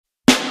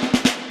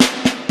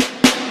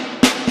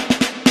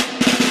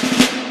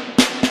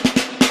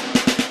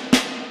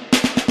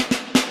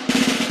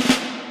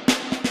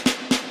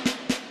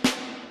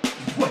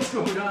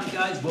on,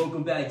 guys?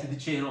 Welcome back to the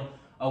channel.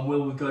 I'm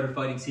Will with Gutter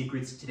Fighting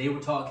Secrets. Today we're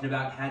talking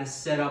about how to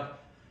set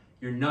up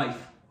your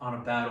knife on a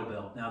battle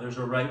belt. Now, there's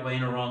a right way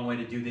and a wrong way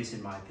to do this,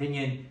 in my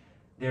opinion.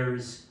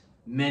 There's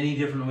many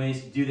different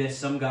ways to do this.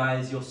 Some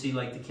guys you'll see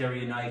like to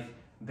carry a knife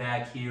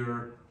back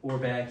here or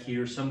back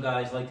here. Some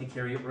guys like to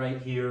carry it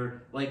right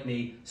here, like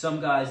me.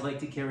 Some guys like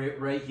to carry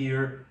it right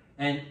here.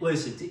 And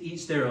listen, to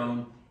each their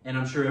own, and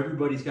I'm sure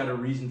everybody's got a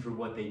reason for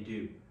what they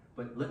do.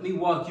 But let me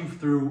walk you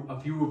through a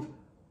few of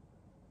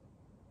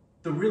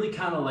the really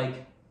kind of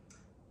like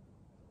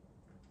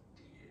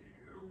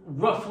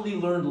roughly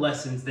learned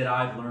lessons that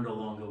I've learned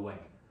along the way.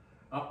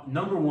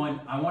 Number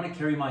one, I want to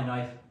carry my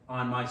knife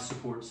on my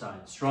support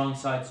side, strong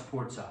side,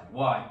 support side.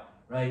 Why,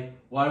 right?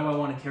 Why do I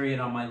want to carry it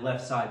on my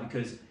left side?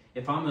 Because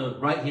if I'm a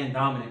right-hand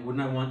dominant,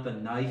 wouldn't I want the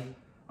knife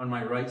on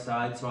my right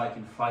side so I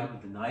can fight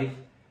with the knife?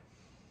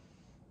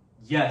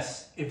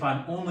 Yes, if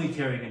I'm only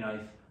carrying a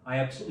knife, I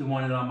absolutely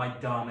want it on my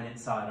dominant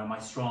side, on my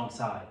strong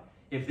side.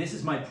 If this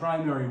is my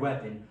primary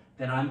weapon,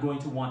 then I'm going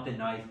to want the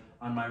knife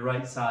on my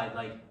right side.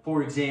 Like,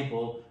 for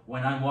example,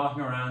 when I'm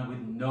walking around with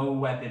no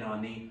weapon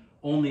on me,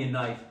 only a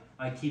knife,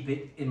 I keep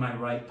it in my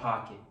right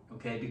pocket,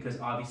 okay? Because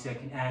obviously I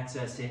can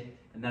access it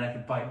and then I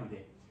can fight with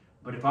it.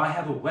 But if I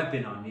have a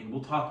weapon on me, and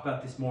we'll talk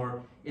about this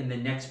more in the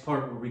next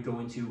part where we go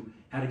into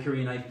how to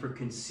carry a knife for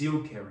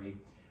concealed carry,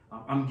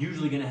 I'm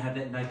usually gonna have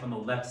that knife on the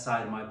left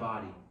side of my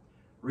body.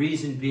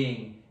 Reason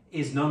being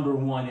is number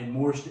one and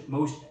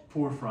most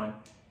forefront,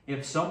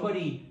 if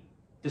somebody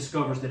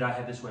discovers that I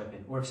have this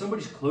weapon, or if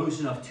somebody's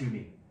close enough to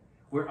me,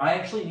 where I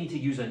actually need to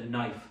use a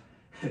knife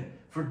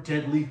for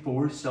deadly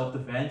force,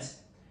 self-defense,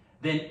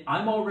 then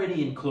I'm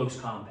already in close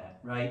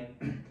combat, right?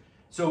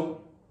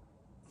 So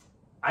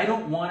I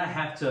don't want to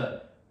have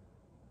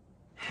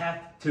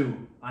to,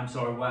 I'm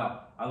sorry,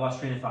 wow, I lost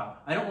train of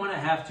thought. I don't want to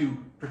have to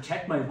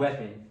protect my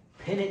weapon,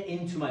 pin it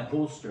into my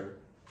holster,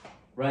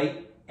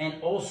 right? And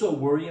also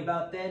worry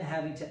about then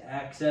having to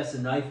access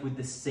a knife with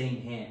the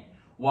same hand.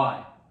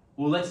 Why?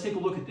 Well, let's take a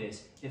look at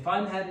this. If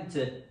I'm having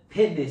to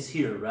pin this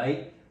here,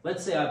 right?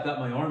 Let's say I've got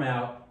my arm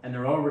out and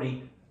they're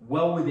already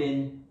well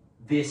within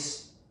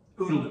this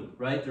OODA loop,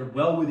 right? They're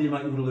well within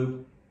my OODA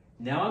loop.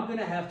 Now I'm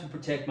gonna have to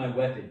protect my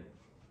weapon.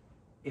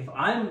 If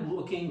I'm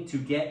looking to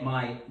get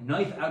my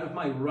knife out of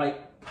my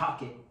right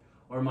pocket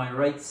or my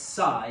right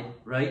side,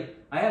 right?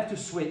 I have to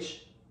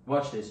switch,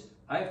 watch this.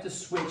 I have to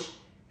switch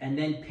and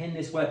then pin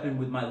this weapon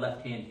with my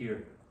left hand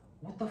here.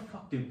 What the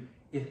fuck, dude?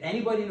 If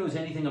anybody knows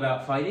anything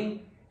about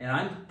fighting, and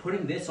I'm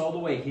putting this all the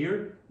way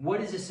here,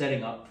 what is this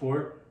setting up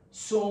for?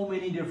 So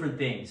many different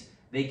things.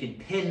 They can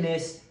pin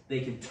this,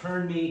 they can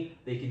turn me,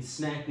 they can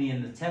smack me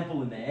in the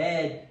temple, in the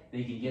head,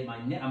 they can get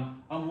my neck.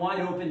 I'm wide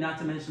open, not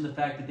to mention the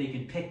fact that they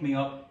can pick me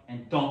up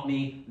and dump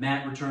me,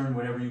 mat return,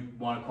 whatever you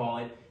want to call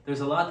it. There's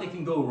a lot that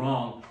can go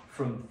wrong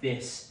from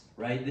this,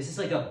 right? This is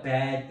like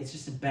it's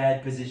just a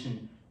bad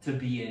position to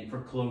be in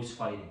for close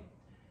fighting.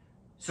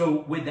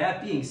 So with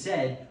that being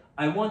said,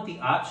 I want the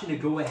option to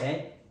go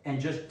ahead and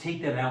just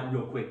take them out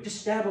real quick. Just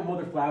stab them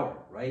with a flower,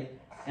 right?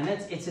 And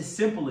it's as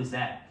simple as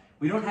that.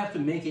 We don't have to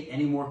make it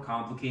any more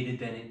complicated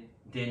than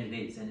it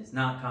is, and it's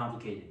not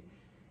complicated.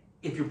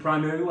 If your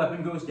primary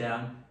weapon goes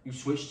down, you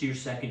switch to your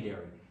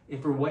secondary.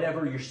 If for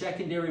whatever your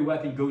secondary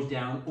weapon goes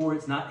down or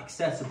it's not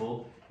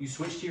accessible, you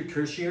switch to your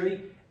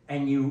tertiary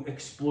and you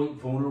exploit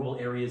vulnerable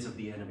areas of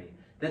the enemy.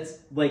 That's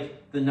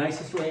like the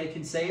nicest way I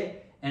can say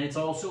it, and it's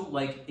also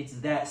like it's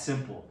that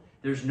simple.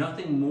 There's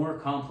nothing more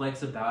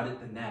complex about it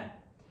than that.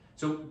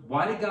 So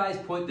why do guys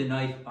put the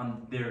knife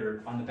on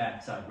the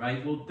back side,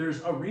 right? Well,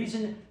 there's a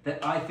reason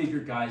that I figure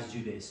guys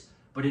do this.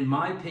 But in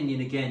my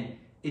opinion, again,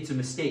 it's a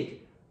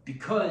mistake.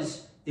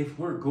 Because if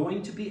we're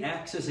going to be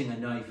accessing a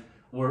knife,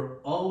 we're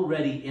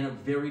already in a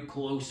very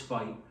close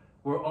fight.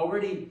 We're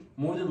already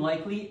more than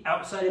likely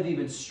outside of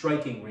even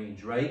striking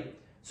range, right?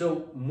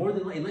 So more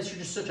than likely, unless you're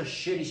just such a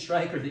shitty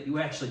striker that you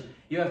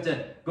have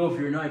to go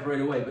for your knife right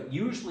away. But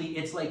usually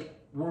it's like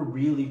we're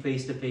really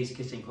face-to-face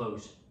kissing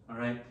close, all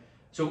right?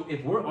 So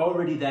if we're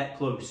already that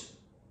close,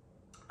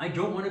 I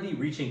don't want to be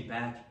reaching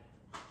back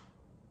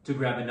to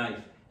grab a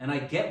knife. And I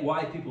get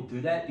why people do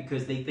that,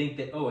 because they think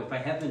that, oh, if I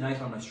have the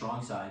knife on my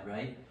strong side,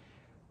 right,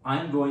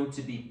 I'm going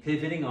to be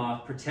pivoting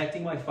off,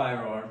 protecting my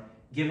firearm,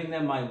 giving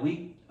them my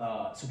weak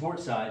support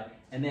side,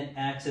 and then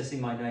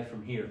accessing my knife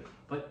from here.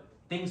 But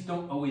things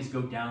don't always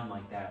go down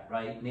like that,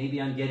 right?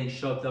 Maybe I'm getting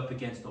shoved up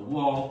against the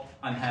wall.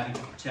 I'm having to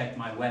protect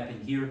my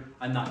weapon here.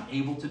 I'm not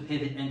able to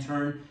pivot and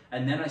turn.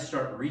 And then I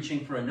start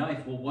reaching for a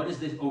knife. Well, what does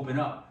this open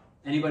up?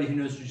 Anybody who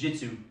knows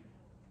jiu-jitsu,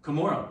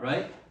 Kimura,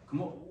 right?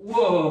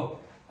 Whoa!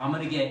 I'm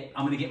gonna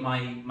get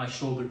my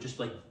shoulder just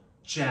like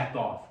jacked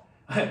off.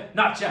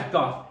 Not jacked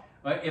off.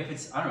 Right? If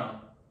it's, I don't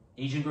know,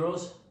 Asian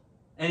girls?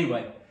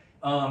 Anyway,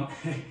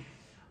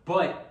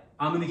 but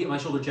I'm gonna get my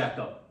shoulder jacked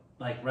up.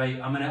 Like, right,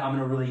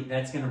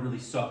 that's gonna really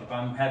suck if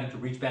I'm having to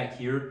reach back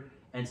here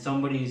and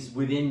somebody's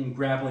within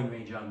grappling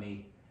range on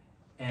me,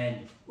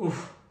 and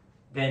oof,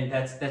 then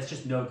that's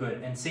just no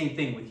good. And same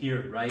thing with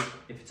here, right?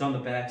 If it's on the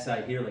back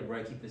side here, like where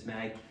I keep this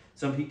mag,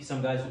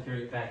 Some guys will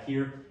carry it back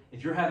here.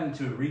 If you're having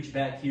to reach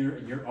back here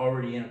and you're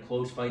already in a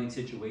close fighting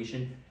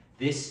situation,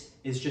 this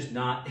is just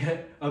not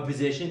a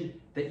position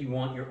that you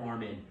want your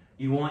arm in.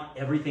 You want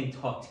everything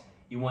tucked.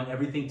 You want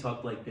everything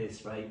tucked like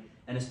this, right?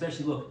 And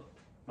especially, look,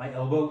 my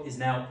elbow is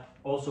now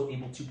also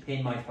able to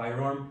pin my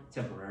firearm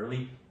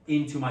temporarily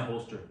into my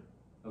holster,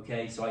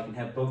 okay? So I can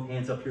have both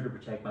hands up here to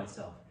protect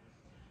myself.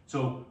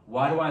 So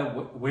where do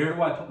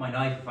I put my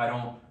knife if I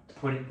don't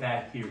put it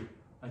back here?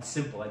 It's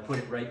simple, I put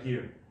it right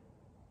here.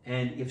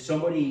 And if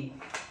somebody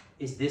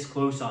is this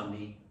close on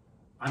me,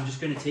 I'm just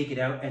gonna take it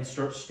out and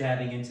start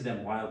stabbing into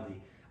them wildly.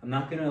 I'm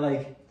not gonna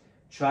like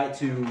try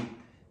to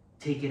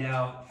take it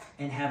out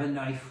and have a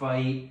knife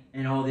fight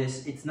and all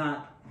this. It's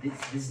not, this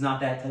is not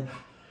that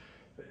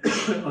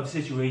type of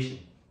situation.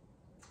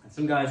 And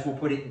some guys will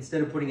put it,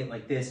 instead of putting it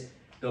like this,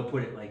 they'll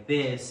put it like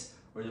this,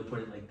 or they'll put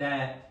it like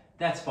that.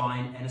 That's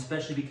fine, and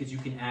especially because you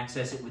can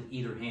access it with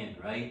either hand,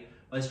 right?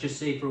 Let's just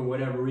say for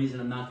whatever reason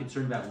I'm not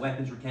concerned about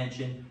weapons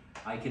retention,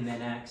 I can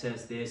then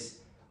access this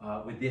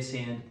with this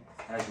hand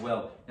as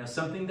well. Now,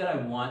 something that I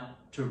want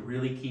to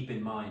really keep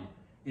in mind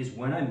is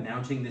when I'm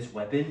mounting this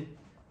weapon,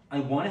 I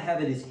want to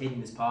have it as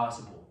hidden as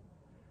possible.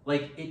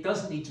 Like, it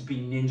doesn't need to be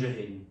ninja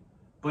hidden,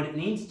 but it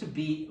needs to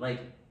be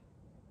like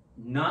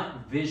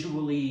not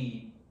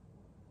visually,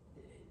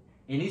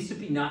 it needs to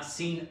be not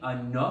seen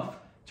enough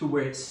to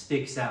where it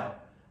sticks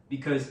out.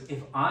 Because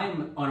if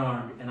I'm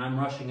unarmed and I'm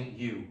rushing at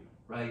you,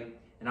 right,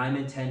 and I'm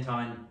intent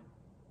on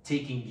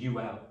taking you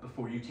out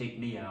before you take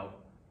me out,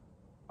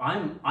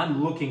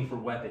 I'm looking for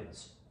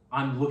weapons.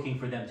 I'm looking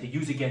for them to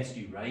use against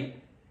you,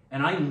 right?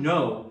 And I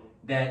know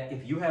that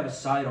if you have a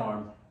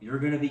sidearm, you're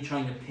gonna be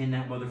trying to pin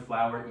that mother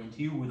flower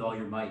into you with all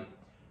your might.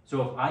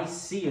 So if I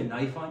see a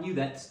knife on you,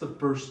 that's the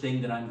first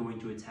thing that I'm going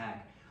to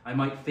attack. I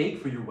might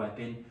fake for your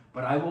weapon,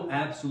 but I will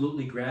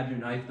absolutely grab your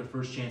knife the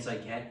first chance I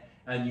get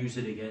and use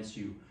it against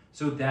you.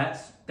 So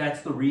that's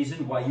the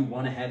reason why you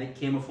want to have it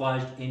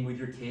camouflaged in with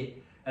your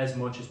kit as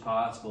much as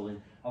possible.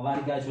 And a lot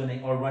of guys, when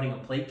they are running a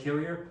plate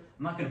carrier,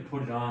 I'm not going to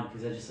put it on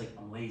because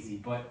I'm lazy,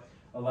 but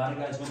a lot of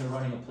guys when they're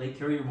running a plate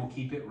carrier will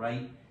keep it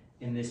right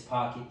in this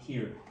pocket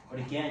here. But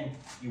again,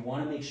 you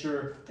want to make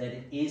sure that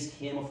it is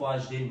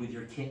camouflaged in with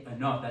your kit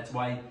enough. That's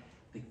why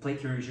the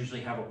plate carriers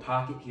usually have a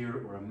pocket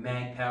here or a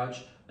mag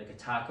pouch, like a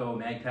taco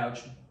mag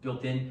pouch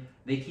built in.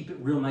 They keep it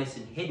real nice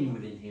and hidden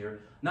within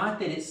here. Not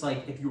that it's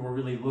like if you were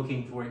really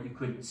looking for it, you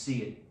couldn't see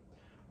it.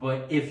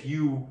 But if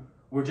you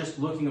were just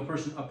looking a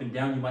person up and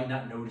down, you might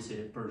not notice it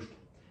at first.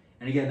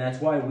 And again, that's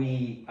why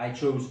I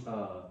chose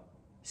a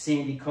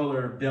sandy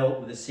color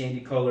belt with a sandy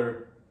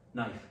color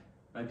knife,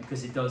 right?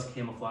 Because it does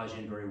camouflage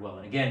in very well.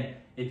 And again,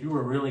 if you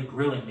were really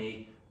grilling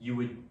me, you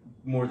would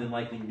more than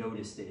likely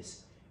notice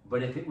this.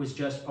 But if it was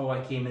just, oh,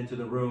 I came into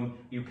the room,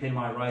 you pinned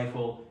my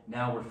rifle,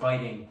 now we're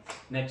fighting,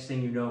 next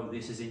thing you know,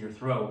 this is in your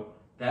throat,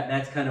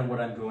 that's kind of what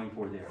I'm going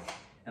for there.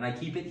 And I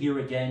keep it here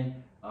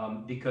again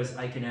because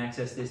I can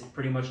access this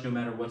pretty much no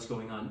matter what's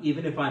going on.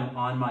 Even if I'm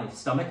on my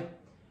stomach,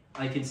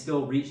 I can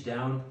still reach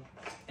down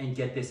and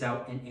get this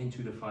out and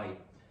into the fight.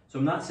 So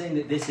I'm not saying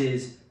that this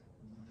is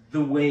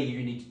the way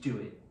you need to do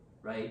it,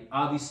 right?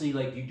 Obviously,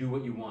 like, you do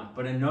what you want.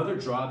 But another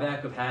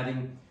drawback of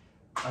having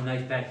a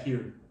knife back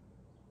here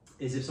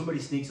is if somebody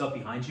sneaks up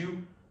behind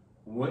you,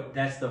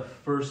 that's the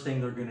first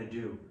thing they're gonna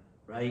do,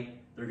 right?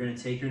 They're gonna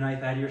take your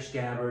knife out of your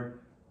scabbard,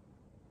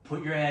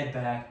 put your head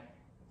back,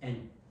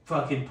 and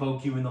fucking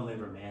poke you in the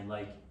liver, man,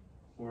 like,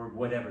 or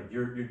whatever.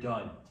 You're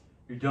done.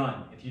 You're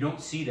done. If you don't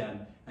see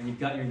them and you've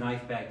got your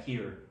knife back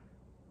here,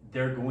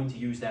 they're going to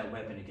use that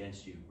weapon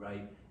against you,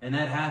 right? And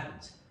that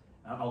happens.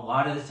 A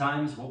lot of the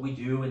times what we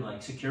do in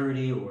like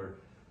security or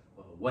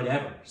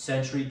whatever,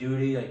 sentry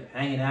duty, like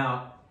hanging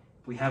out,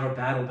 if we have our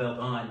battle belt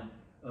on,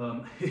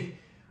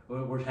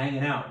 we're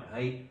hanging out,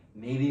 right?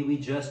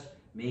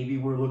 Maybe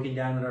we're looking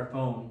down at our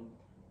phone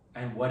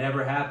and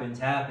whatever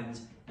happens,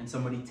 and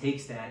somebody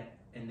takes that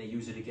and they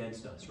use it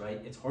against us, right?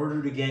 It's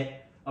harder to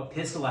get a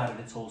pistol out of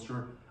its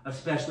holster,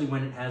 especially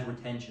when it has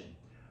retention.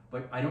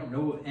 But I don't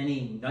know of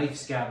any knife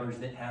scabbards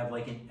that have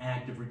like an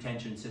active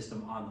retention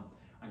system on them.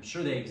 I'm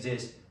sure they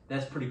exist.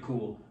 That's pretty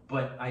cool,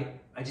 but I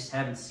just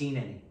haven't seen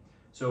any.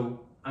 So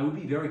I would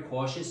be very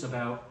cautious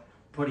about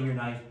putting your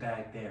knife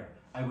back there.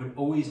 I would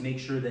always make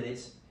sure that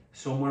it's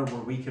somewhere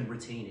where we can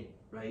retain it,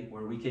 right?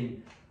 Where we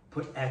can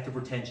put active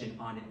retention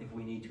on it if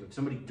we need to. If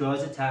somebody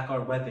does attack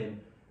our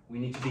weapon, we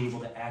need to be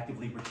able to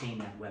actively retain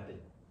that weapon.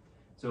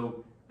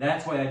 So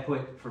that's why I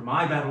put, for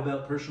my battle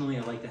belt, personally,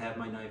 I like to have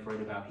my knife right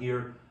about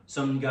here.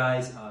 Some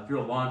guys, if you're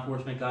a law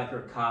enforcement guy, if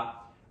you're a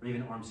cop, or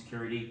even armed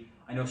security,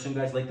 I know some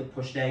guys like the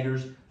push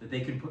daggers that they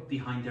can put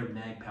behind their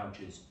mag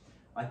pouches.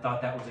 I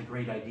thought that was a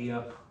great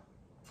idea.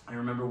 I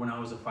remember when I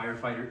was a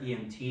firefighter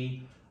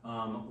EMT,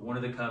 one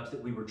of the cops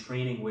that we were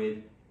training with,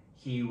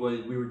 we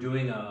were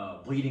doing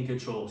a bleeding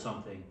control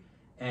something,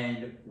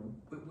 and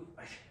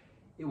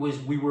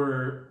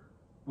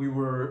we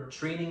were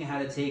training how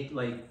to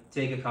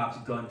take a cop's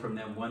gun from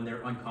them when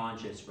they're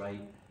unconscious,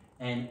 right?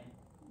 And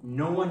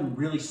no one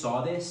really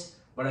saw this,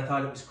 but I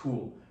thought it was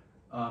cool.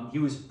 He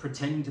was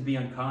pretending to be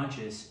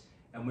unconscious,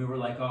 and we were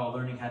like, oh,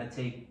 learning how to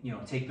take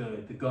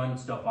the gun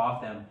stuff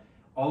off them.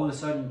 All of a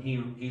sudden,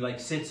 he like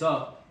sits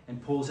up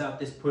and pulls out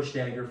this push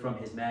dagger from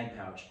his mag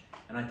pouch,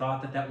 and I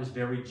thought that was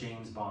very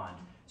James Bond.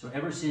 So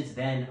ever since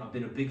then, I've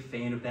been a big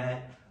fan of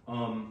that.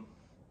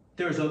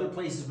 There's other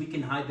places we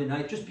can hide the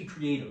knife. Just be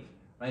creative,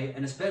 right?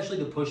 And especially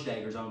the push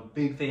daggers. I'm a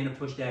big fan of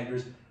push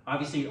daggers.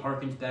 Obviously, it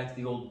harkens back to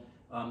the old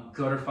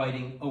gutter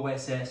fighting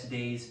OSS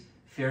days.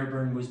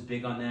 Fairburn was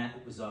big on that.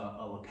 It was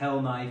a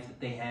lapel knife that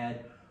they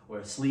had, or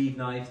a sleeve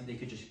knife that they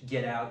could just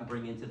get out and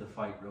bring into the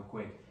fight real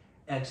quick.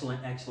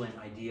 Excellent, excellent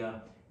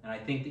idea. And I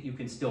think that you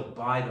can still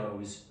buy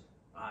those.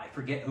 I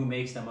forget who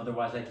makes them,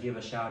 otherwise I'd give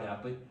a shout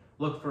out. But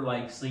look for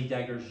like sleeve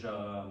daggers,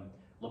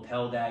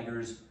 lapel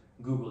daggers.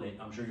 Google it,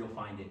 I'm sure you'll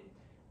find it.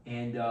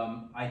 And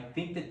I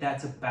think that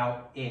that's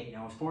about it.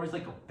 Now, as far as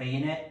like a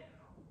bayonet,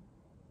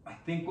 I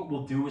think what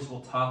we'll do is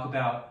we'll talk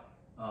about,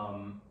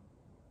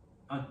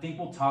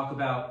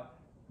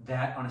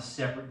 that on a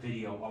separate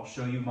video. I'll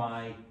show you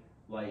my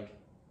like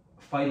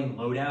fighting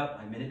loadout,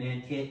 my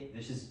Minuteman kit.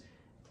 This is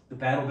the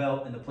battle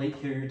belt and the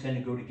plate carrier tend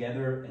to go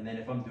together. And then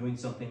if I'm doing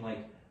something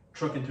like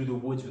trucking through the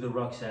woods with a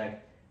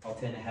rucksack, I'll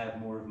tend to have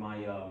more of my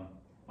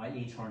my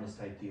H harness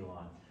type deal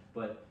on.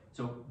 But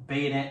so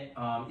bayonet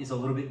is a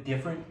little bit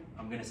different.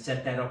 I'm gonna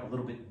set that up a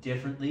little bit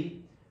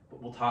differently,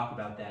 but we'll talk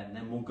about that. And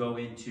then we'll go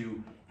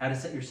into how to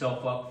set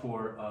yourself up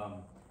for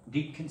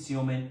deep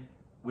concealment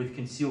with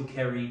concealed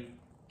carry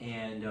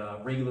and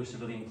regular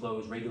civilian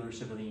clothes, regular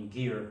civilian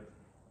gear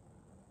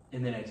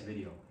in the next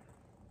video.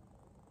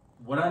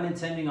 What I'm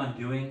intending on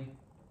doing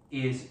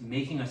is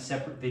making a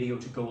separate video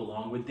to go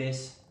along with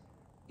this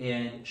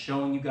and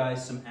showing you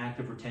guys some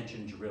active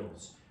retention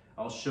drills.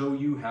 I'll show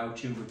you how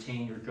to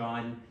retain your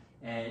gun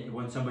and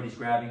when somebody's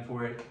grabbing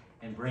for it,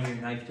 and bring your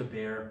knife to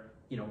bear,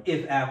 you know,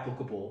 if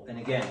applicable. And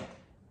again,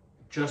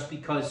 just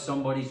because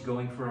somebody's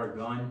going for our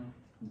gun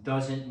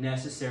doesn't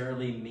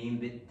necessarily mean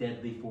that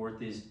deadly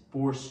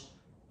force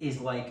is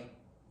like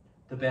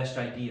the best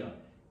idea.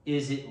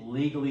 Is it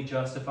legally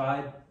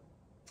justified?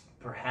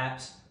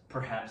 Perhaps,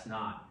 perhaps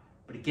not.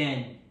 But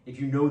again, if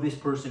you know this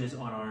person is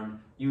unarmed,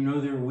 you know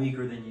they're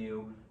weaker than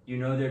you, you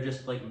know they're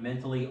just like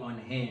mentally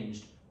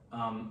unhinged,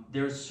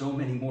 there's so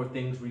many more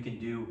things we can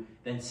do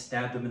than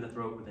stab them in the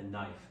throat with a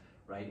knife,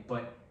 right?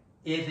 But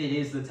if it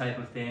is the type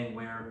of thing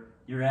where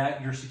you're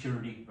at your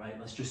security, right?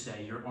 Let's just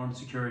say you're armed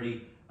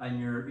security and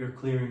you're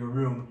clearing a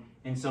room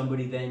and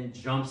somebody then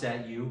jumps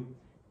at you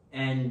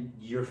and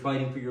you're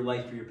fighting for your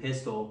life for your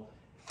pistol,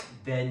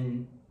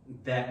 then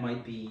that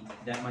might be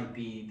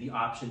the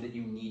option that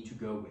you need to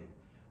go with.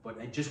 But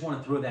I just want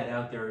to throw that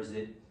out there, is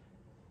that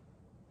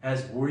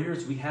as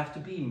warriors, we have to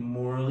be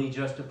morally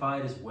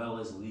justified as well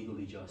as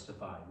legally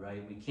justified,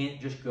 right? We can't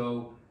just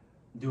go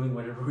doing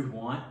whatever we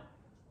want.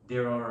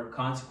 There are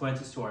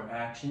consequences to our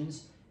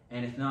actions,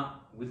 and if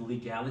not with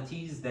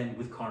legalities, then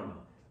with karma,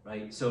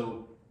 right?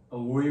 So a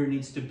warrior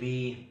needs to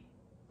be,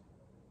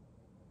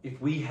 if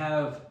we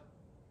have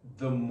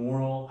the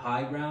moral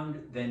high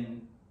ground,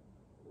 then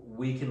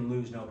we can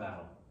lose no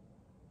battle.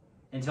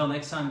 Until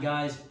next time,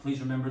 guys, please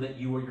remember that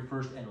you are your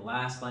first and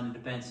last line of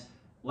defense.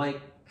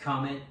 Like,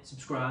 comment,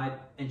 subscribe,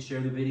 and share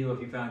the video if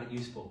you found it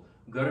useful.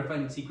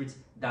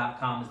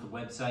 GutterFightingSecrets.com is the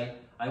website.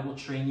 I will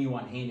train you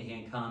on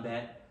hand-to-hand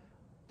combat,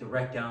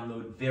 direct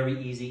download,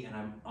 very easy, and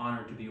I'm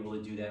honored to be able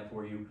to do that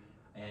for you.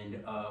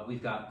 And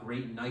we've got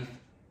great knife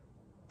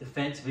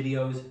defense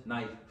videos,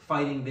 knife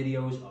fighting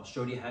videos. I'll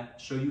show you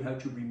how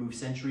to remove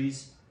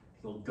sentries,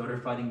 the old gutter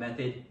fighting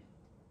method.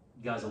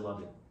 You guys will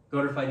love it.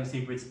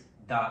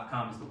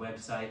 GutterFightingSecrets.com is the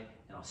website,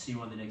 and I'll see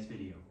you on the next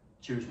video.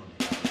 Cheers,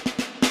 my man.